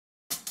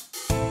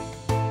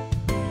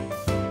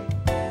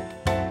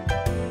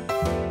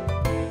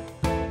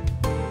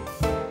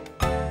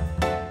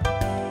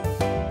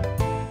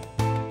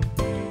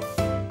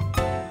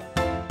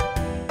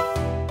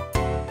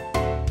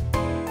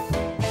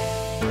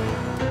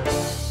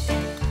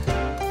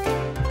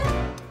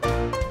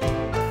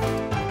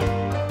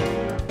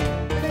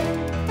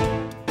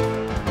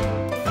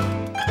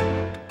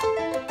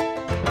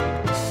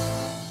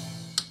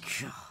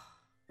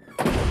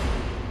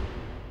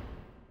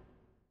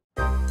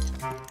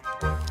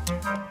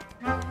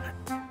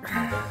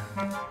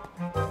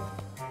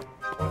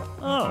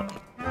Oh,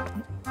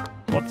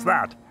 what's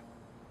that?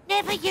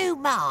 Never you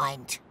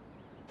mind.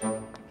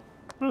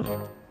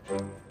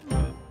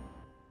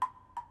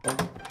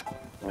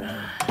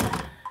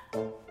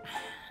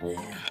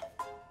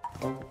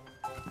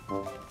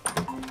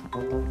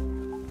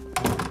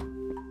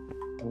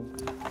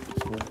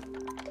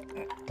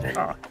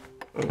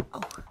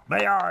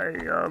 May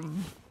I,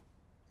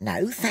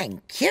 No,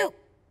 thank you.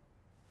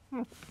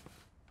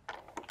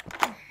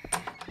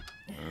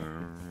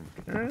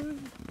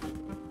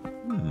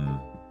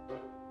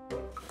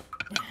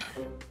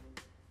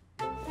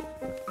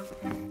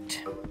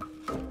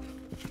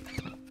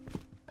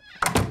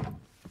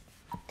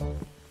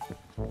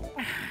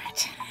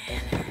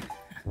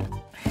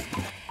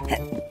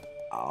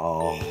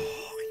 Oh,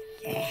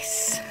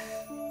 yes.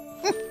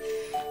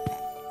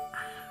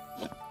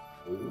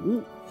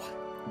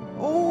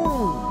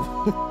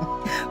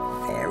 Oh,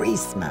 very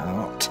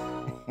smart.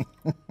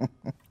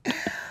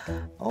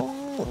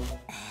 Oh.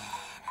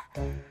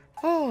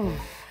 Oh.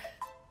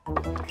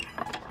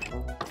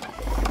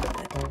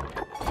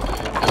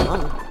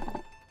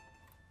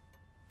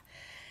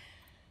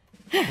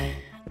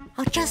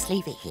 I'll just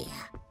leave it here.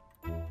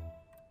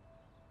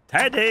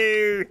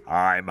 Teddy,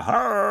 I'm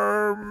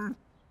home.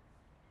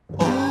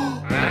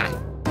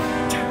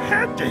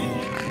 Teddy!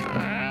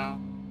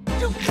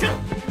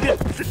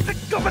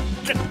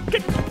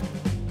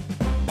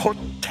 Put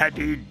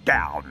Teddy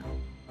down.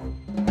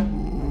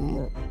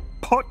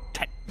 Put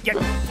Teddy.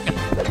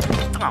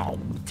 Oh,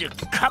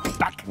 come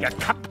back here.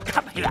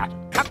 Come here.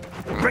 Come,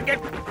 bring it.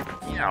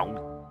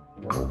 Oh.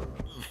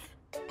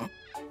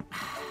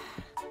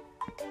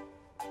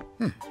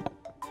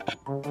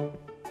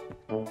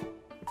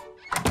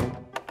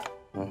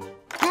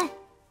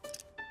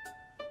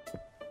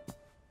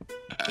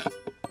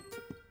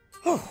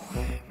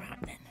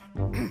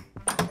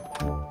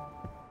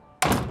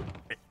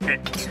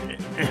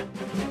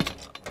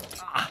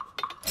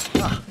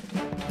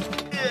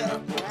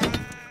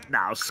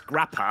 Now,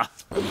 Scrapper.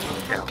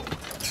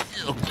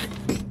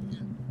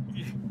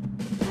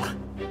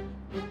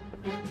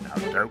 Now,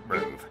 don't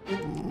move.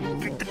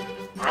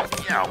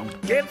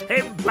 Give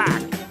him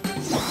back.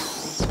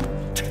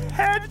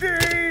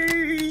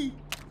 Teddy!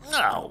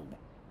 No,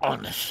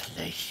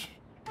 honestly.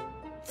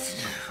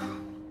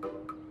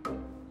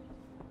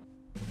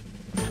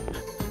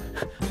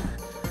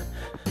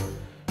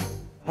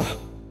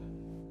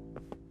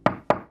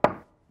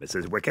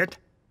 Mrs. Wicket?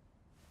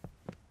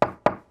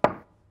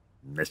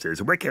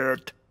 Mrs.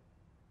 Wicket?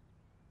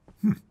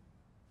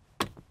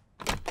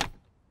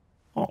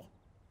 Oh.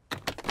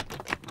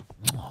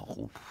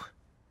 Oh.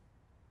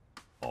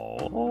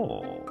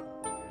 Oh.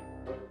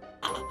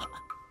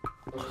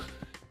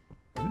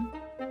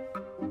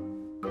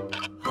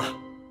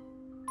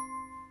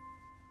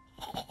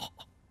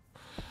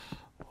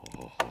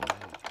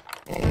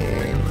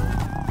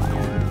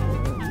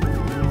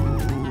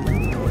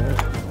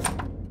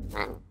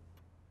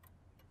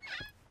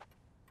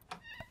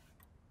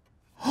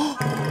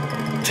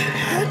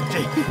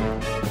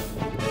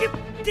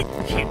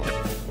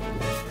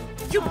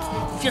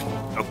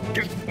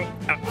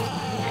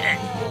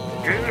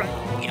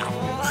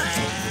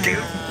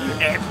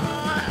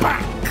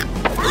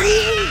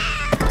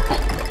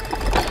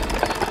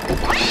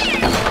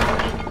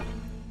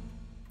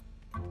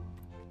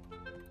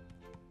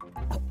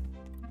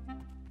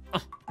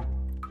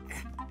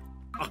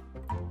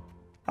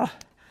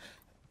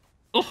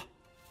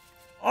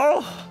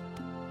 Oh,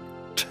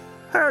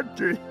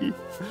 Teddy,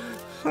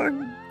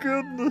 thank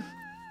goodness.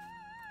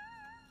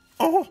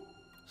 Oh,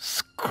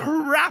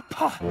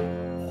 Scrapper.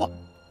 What?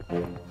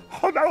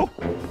 Oh no,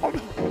 oh no,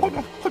 oh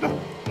no, oh no.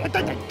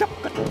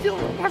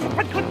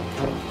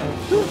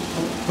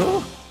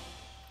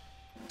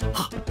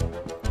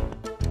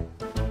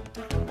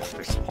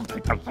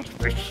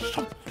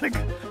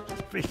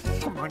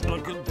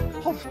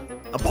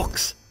 A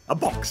box, a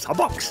box, a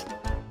box.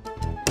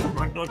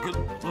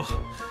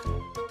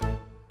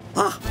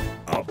 Ah,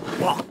 a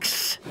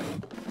box.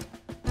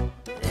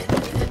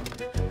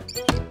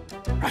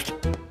 Right.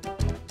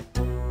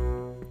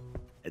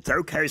 It's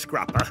okay,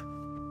 Scrapper.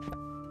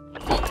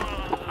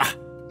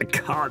 I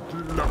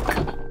can't look.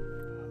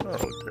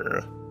 Oh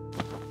dear.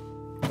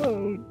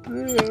 Oh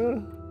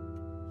dear.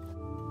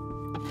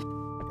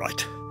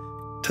 Right,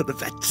 to the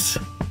vets.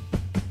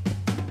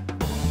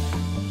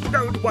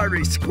 Don't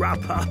worry,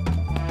 Scrapper.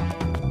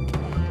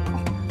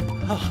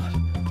 Oh.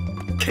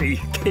 Key.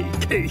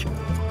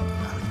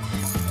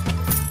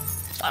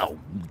 Oh,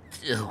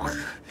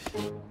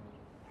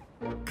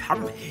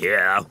 come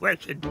here.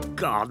 Where's it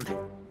gone?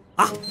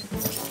 Ah,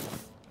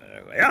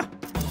 there we are.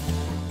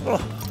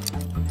 Oh.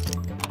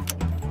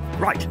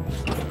 Right.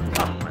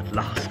 Oh, at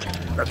last.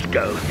 Let's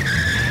go.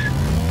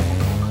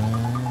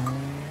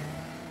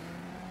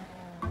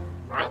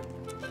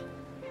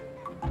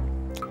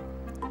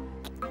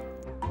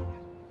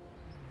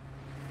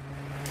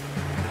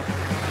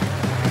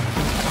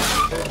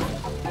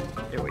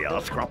 Here we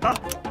are, Scrapper.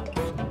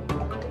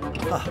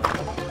 Ah.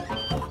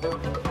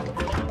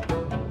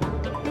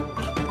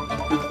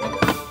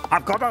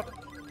 I've got a...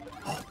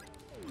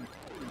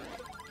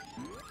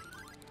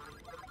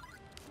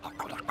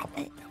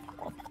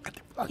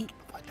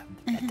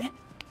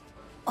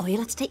 Oh, you'll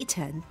have to take your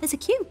turn. There's a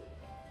queue.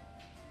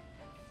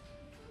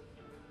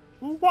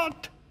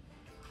 What?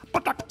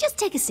 But I... Just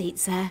take a seat,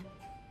 sir.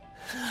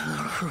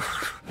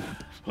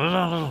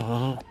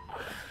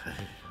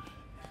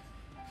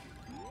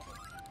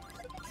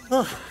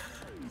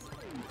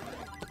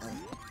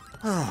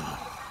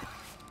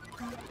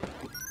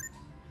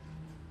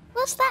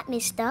 What's that,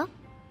 mister?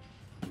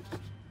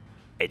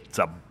 It's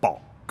a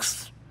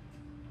box.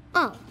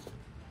 Oh.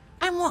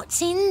 And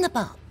what's in the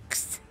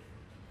box?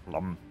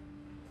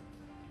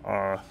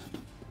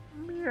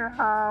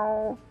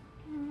 Meow.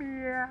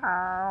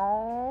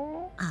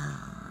 Meow.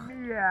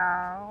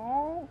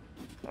 Meow.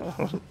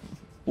 Oh.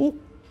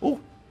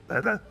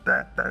 There.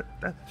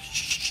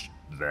 Shh.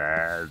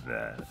 There.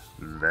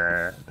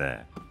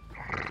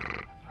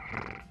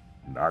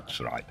 That's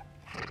right.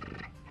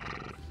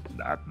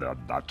 That's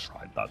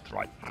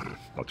right.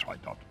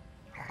 Dot.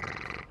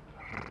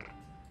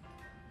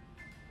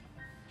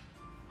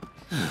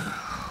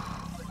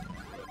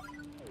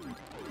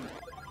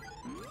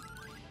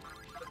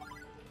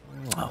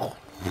 Oh.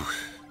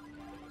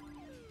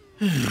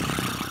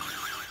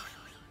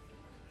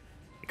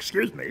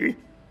 Excuse me.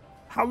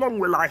 How long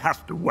will I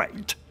have to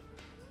wait?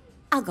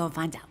 I'll go and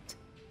find out.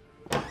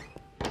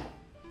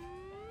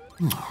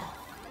 Oh.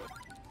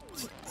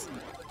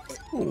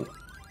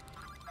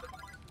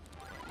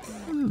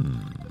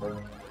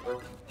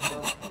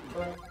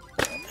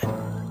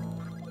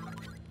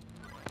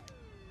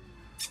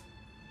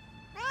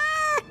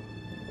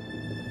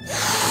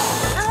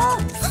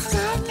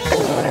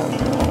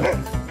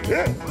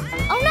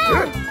 Oh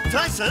no!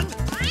 Tyson?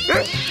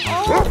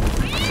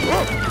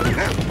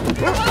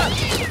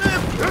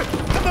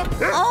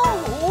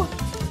 Oh!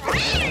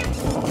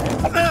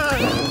 Come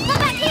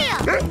back here!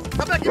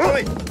 Come back here,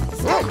 boy!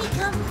 Sammy,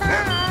 come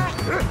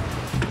back!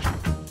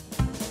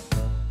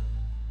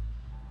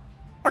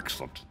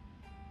 Excellent.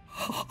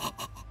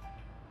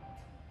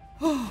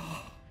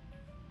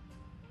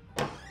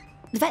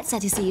 The vet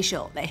said he'd see you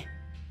shortly.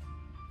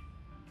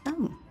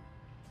 Oh.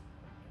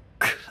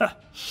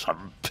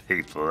 Some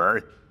people, eh?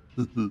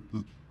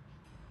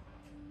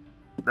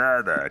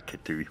 There,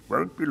 kitty.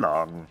 Won't be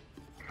long.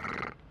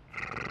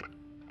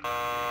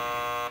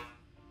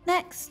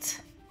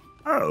 Next.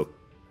 Oh,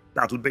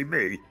 that'll be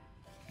me.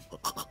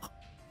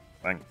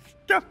 Thank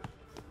you.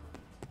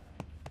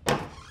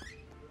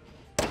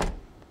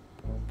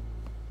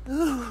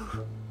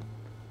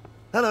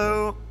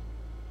 Hello.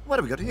 What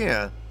have we got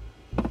here?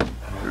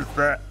 Is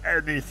there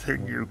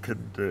anything you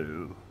can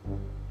do?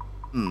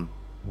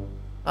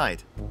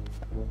 Hide.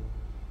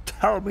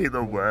 Tell me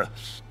the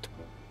worst.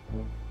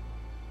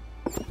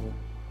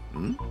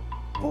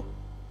 Oh.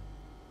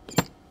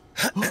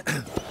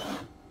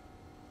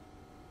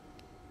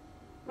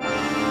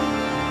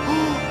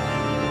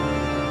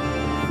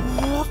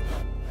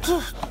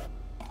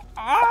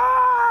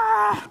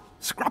 Ah!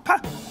 Scrapper!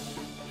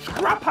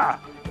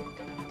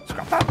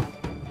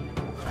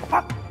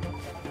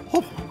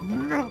 Oh,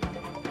 no.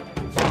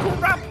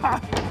 Scrapper!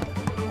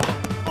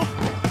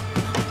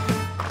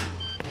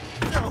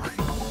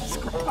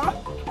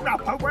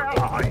 Scrapper, where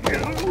are you?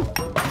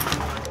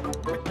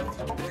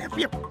 Have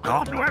you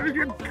gone? Where have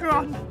you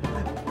gone?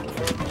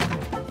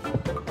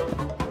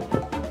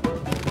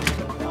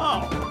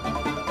 Oh.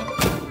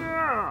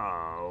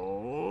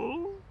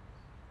 No.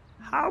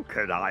 How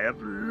could I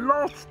have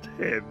lost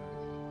him?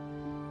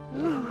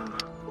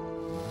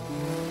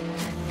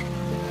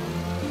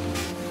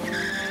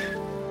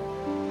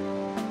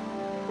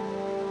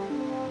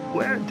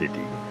 Where did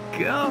he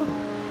go?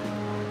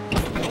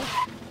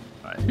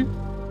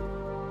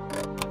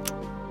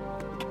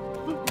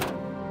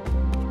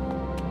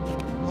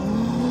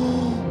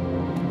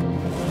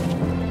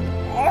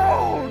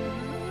 Oh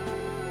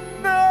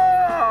no!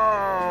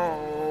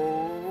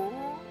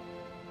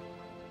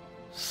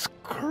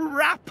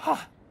 Scrapper!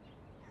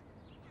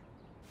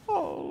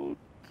 Oh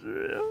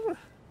dear.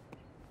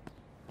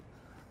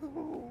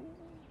 Oh.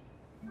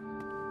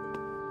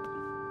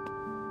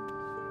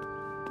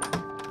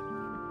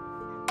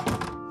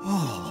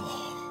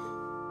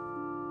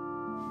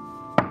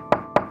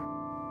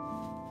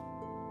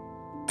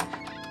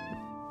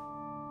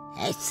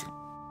 Yes.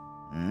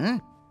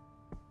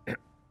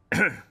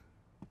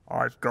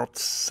 I've got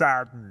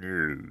sad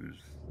news.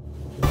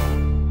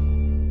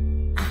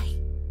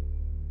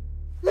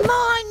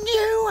 My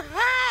new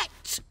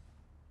hat!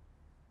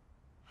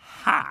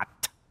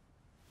 Hat?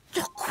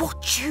 Look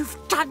what you've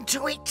done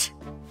to it!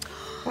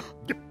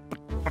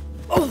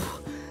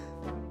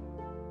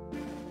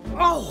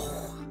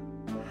 Oh!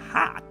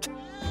 Hat?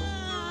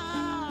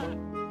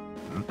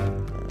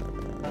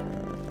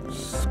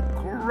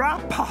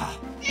 Scrapper!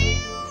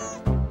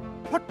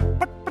 But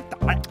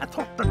I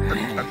thought that...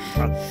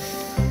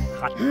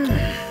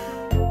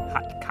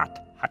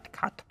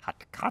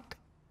 Hat cut.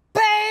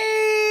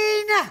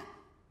 Bane!